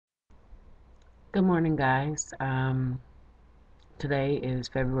Good morning, guys. Today is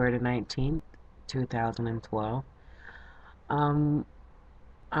February the 19th, 2012. Um,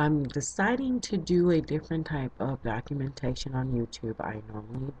 I'm deciding to do a different type of documentation on YouTube. I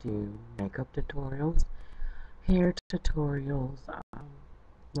normally do makeup tutorials, hair tutorials,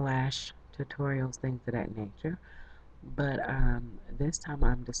 lash tutorials, things of that nature. But this time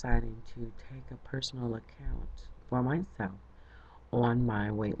I'm deciding to take a personal account for myself on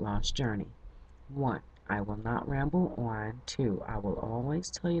my weight loss journey. One, I will not ramble on. Two, I will always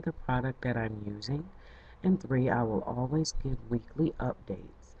tell you the product that I'm using. And three, I will always give weekly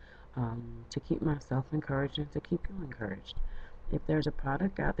updates to keep myself encouraged and to keep you encouraged. If there's a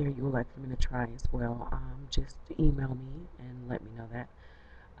product out there you would like for me to try as well, just email me and let me know that.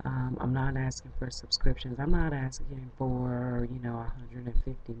 I'm not asking for subscriptions. I'm not asking for,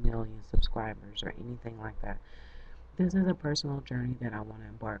 150 million subscribers or anything like that. This is a personal journey that I want to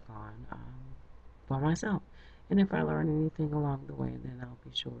embark on for myself. And if I learn anything along the way, then I'll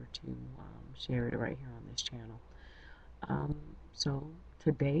be sure to share it right here on this channel. Um, so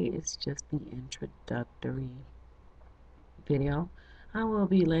today is just the introductory video. I will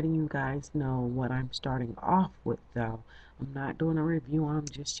be letting you guys know what I'm starting off with though. I'm not doing a review on them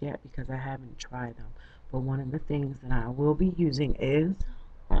just yet because I haven't tried them. But one of the things that I will be using is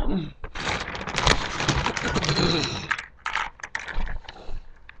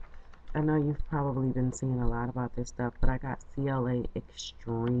I know you've probably been seeing a lot about this stuff, but I got CLA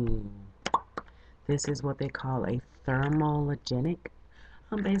Extreme. This is what they call a thermogenic.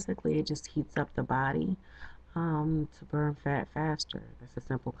 Basically, it just heats up the body to burn fat faster. That's a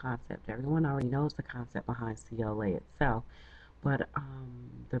simple concept. Everyone already knows the concept behind CLA itself, but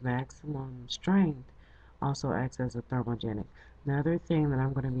the maximum strength also acts as a thermogenic. Another thing that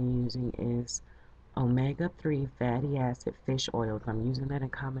I'm going to be using is omega-3 fatty acid fish oils. I'm using that in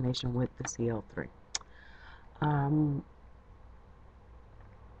combination with the CL3. Um,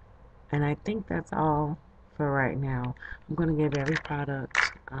 and I think that's all for right now. I'm going to give every product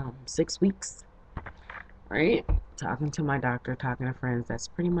 6 weeks, right? Talking to my doctor, talking to friends. That's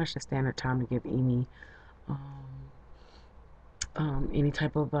pretty much the standard time to give um, any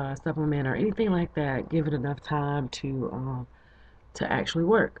type of supplement or anything like that. Give it enough time to actually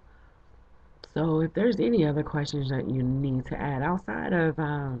work. So if there's any other questions that you need to add outside of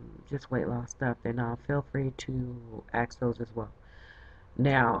just weight loss stuff, then feel free to ask those as well.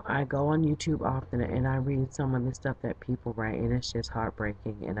 Now, I go on YouTube often and I read some of the stuff that people write, and it's just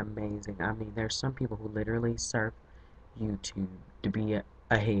heartbreaking and amazing. I mean, there's some people who literally surf YouTube to be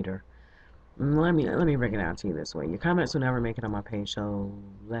a hater. Let me break it down to you this way. Your comments will never make it on my page, so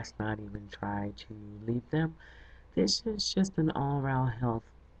let's not even try to leave them. This is just an all-around health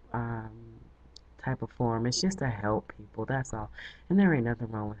um, type of forum. It's just to help people, that's all. And there ain't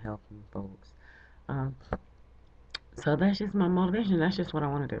nothing wrong with helping folks. Um, so that's just my motivation. That's just what I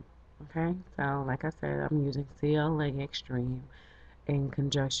want to do. Okay? So, like I said, I'm using CLA Extreme in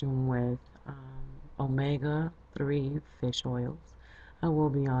conjunction with omega-3 fish oils. I will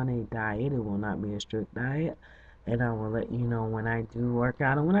be on a diet. It will not be a strict diet. And I will let you know when I do work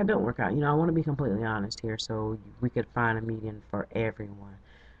out and when I don't work out. I want to be completely honest here so we could find a median for everyone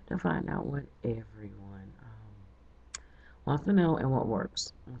to find out what everyone wants to know and what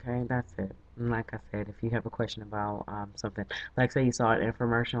works. Okay, that's it. And like I said, if you have a question about something, like say you saw an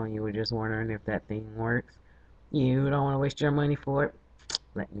infomercial and you were just wondering if that thing works, you don't want to waste your money for it,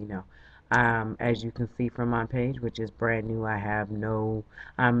 let me know. As you can see from my page, which is brand new,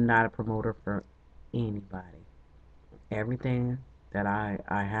 I'm not a promoter for anybody. Everything that I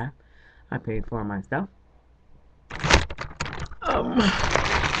have, I paid for myself. Um,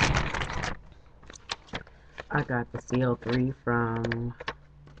 I got the CL3 from,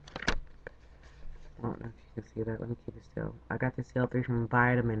 I don't know if you can see that, let me keep it still. I got the CL3 from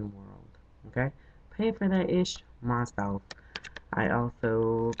Vitamin World, okay? Paid for that ish myself. I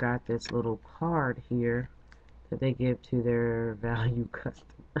also got this little card here that they give to their value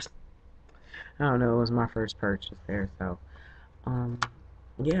customers. I don't know, it was my first purchase there, so um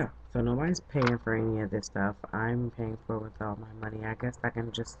yeah, so nobody's paying for any of this stuff. I'm paying for it with all my money. I guess I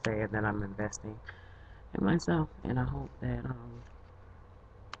can just say that I'm investing in myself, and I hope for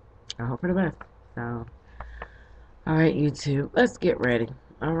the best. So all right, YouTube, let's get ready.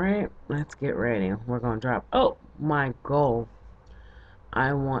 All right, let's get ready. We're gonna drop. Oh, my goal.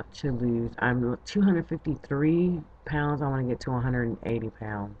 I want to lose. I'm 253 pounds. I want to get to 180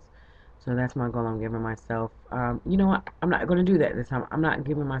 pounds. So that's my goal I'm giving myself. You know what? I'm not going to do that this time. I'm not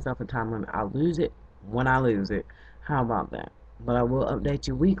giving myself a time limit. I'll lose it when I lose it. How about that? But I will update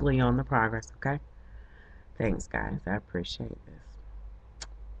you weekly on the progress, okay? Thanks, guys. I appreciate this.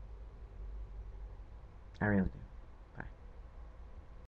 I really do.